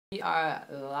We are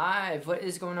live. What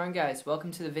is going on, guys?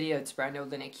 Welcome to the video. It's Brando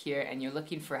Linick here, and you're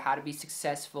looking for how to be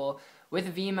successful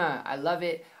with Vemma. I love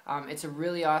it. It's a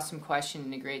really awesome question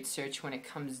and a great search when it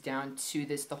comes down to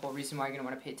this. The whole reason why you're going to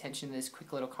want to pay attention to this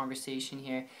quick little conversation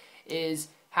here is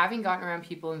having gotten around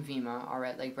people in Vemma,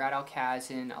 alright, like Brad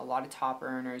Alcazin, a lot of top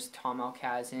earners, Tom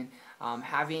Alcazin,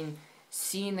 having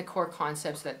seen the core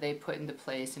concepts that they put into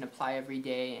place and apply every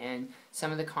day, and some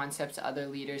of the concepts other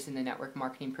leaders in the network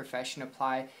marketing profession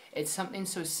apply. It's something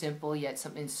so simple yet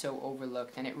something so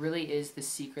overlooked, and it really is the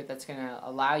secret that's going to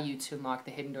allow you to unlock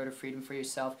the hidden door to freedom for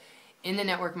yourself in the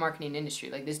network marketing industry.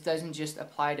 Like, this doesn't just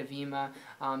apply to Vemma,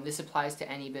 this applies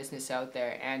to any business out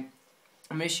there, and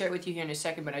I'm going to share it with you here in a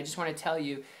second, but I just want to tell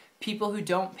you, people who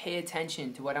don't pay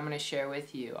attention to what I'm going to share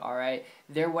with you, alright,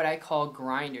 they're what I call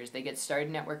grinders. They get started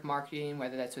in network marketing,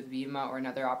 whether that's with Vemma or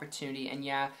another opportunity, and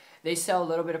yeah, they sell a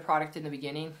little bit of product in the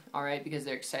beginning, alright, because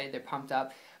they're excited, they're pumped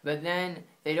up, but then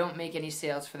they don't make any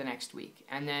sales for the next week,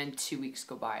 and then 2 weeks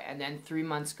go by, and then 3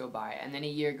 months go by, and then a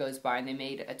year goes by, and they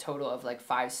made a total of like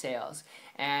 5 sales,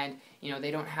 and they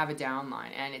don't have a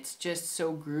downline, and it's just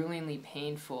so gruelingly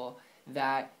painful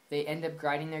that they end up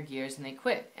grinding their gears and they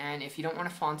quit. And if you don't want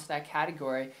to fall into that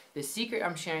category, the secret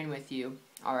I'm sharing with you,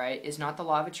 alright, is not the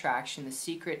law of attraction. The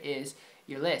secret is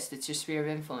your list. It's your sphere of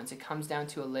influence. It comes down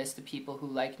to a list of people who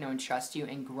like, know, and trust you,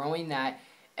 and growing that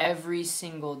every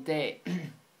single day.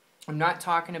 I'm not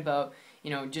talking about,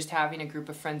 just having a group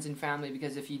of friends and family,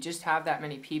 because if you just have that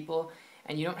many people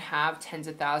and you don't have tens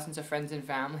of thousands of friends and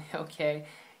family, okay,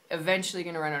 eventually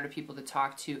going to run out of people to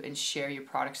talk to and share your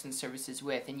products and services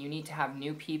with, and you need to have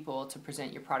new people to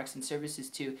present your products and services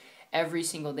to every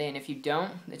single day. And if you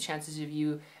don't, the chances of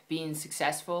you being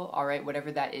successful, alright,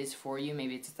 whatever that is for you,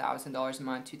 maybe it's $1,000 a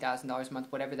month, $2,000 a month,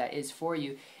 whatever that is for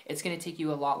you, it's going to take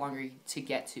you a lot longer to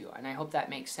get to, and I hope that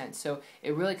makes sense. So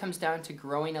it really comes down to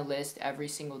growing a list every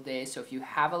single day. So if you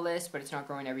have a list but it's not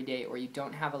growing every day, or you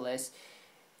don't have a list,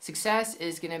 success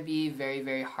is going to be very,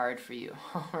 very hard for you,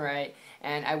 alright?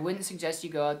 And I wouldn't suggest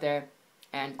you go out there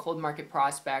and cold market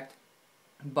prospect,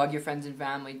 bug your friends and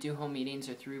family, do home meetings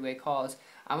or three-way calls.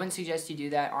 I wouldn't suggest you do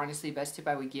that. Honestly, best tip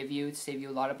I would give you to save you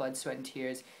a lot of blood, sweat, and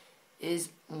tears is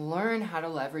learn how to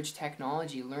leverage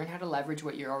technology. Learn how to leverage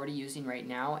what you're already using right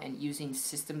now and using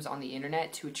systems on the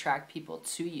internet to attract people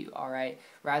to you, alright,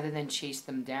 rather than chase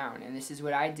them down. And this is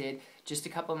what I did just a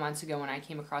couple months ago when I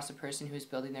came across a person who was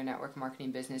building their network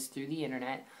marketing business through the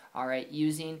internet, alright,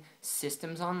 using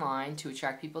systems online to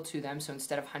attract people to them. So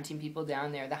instead of hunting people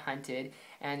down, they're the hunted,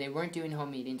 and they weren't doing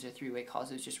home meetings or three-way calls.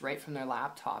 It was just right from their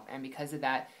laptop, and because of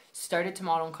that, started to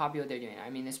model and copy what they're doing. I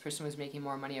mean, this person was making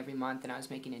more money every month than I was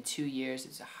making in 2 years.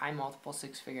 It's a high multiple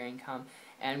six-figure income,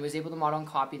 and was able to model and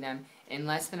copy them. In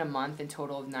less than a month, in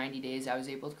total of 90 days, I was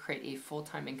able to create a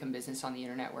full-time income business on the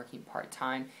internet working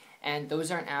part-time. And those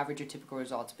aren't average or typical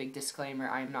results. Big disclaimer,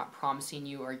 I am not promising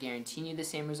you or guaranteeing you the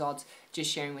same results,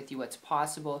 just sharing with you what's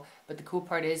possible. But the cool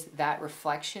part is that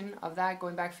reflection of that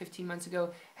going back 15 months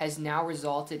ago has now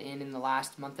resulted in the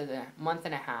last month and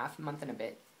a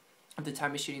bit, at the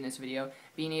time of shooting this video,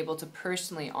 being able to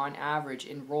personally, on average,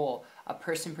 enroll a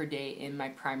person per day in my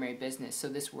primary business. So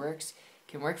this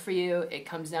can work for you. It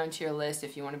comes down to your list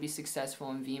if you want to be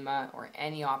successful in Vemma or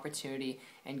any opportunity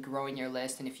and growing your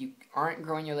list. And if you aren't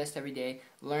growing your list every day,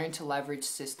 learn to leverage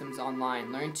systems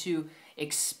online. Learn to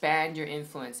expand your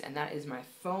influence. And that is my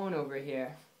phone over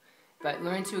here. But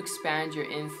learn to expand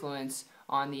your influence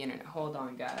on the internet. Hold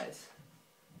on, guys.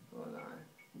 Hold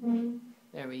on.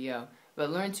 There we go. But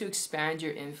learn to expand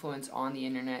your influence on the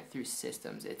internet through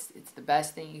systems. It's the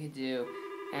best thing you can do.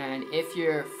 And if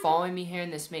you're following me here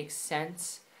and this makes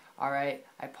sense, alright,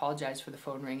 I apologize for the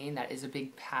phone ringing. That is a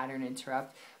big pattern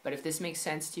interrupt. But if this makes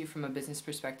sense to you from a business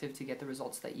perspective to get the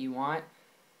results that you want,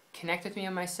 connect with me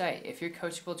on my site. If you're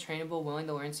coachable, trainable, willing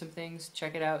to learn some things,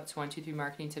 check it out. It's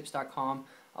 123marketingtips.com.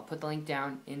 I'll put the link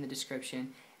down in the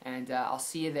description. And I'll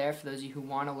see you there for those of you who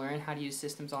want to learn how to use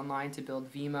systems online to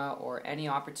build Vemma or any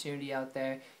opportunity out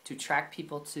there to attract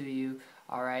people to you,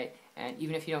 alright? And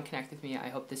even if you don't connect with me, I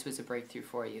hope this was a breakthrough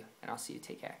for you. And I'll see you.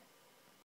 Take care.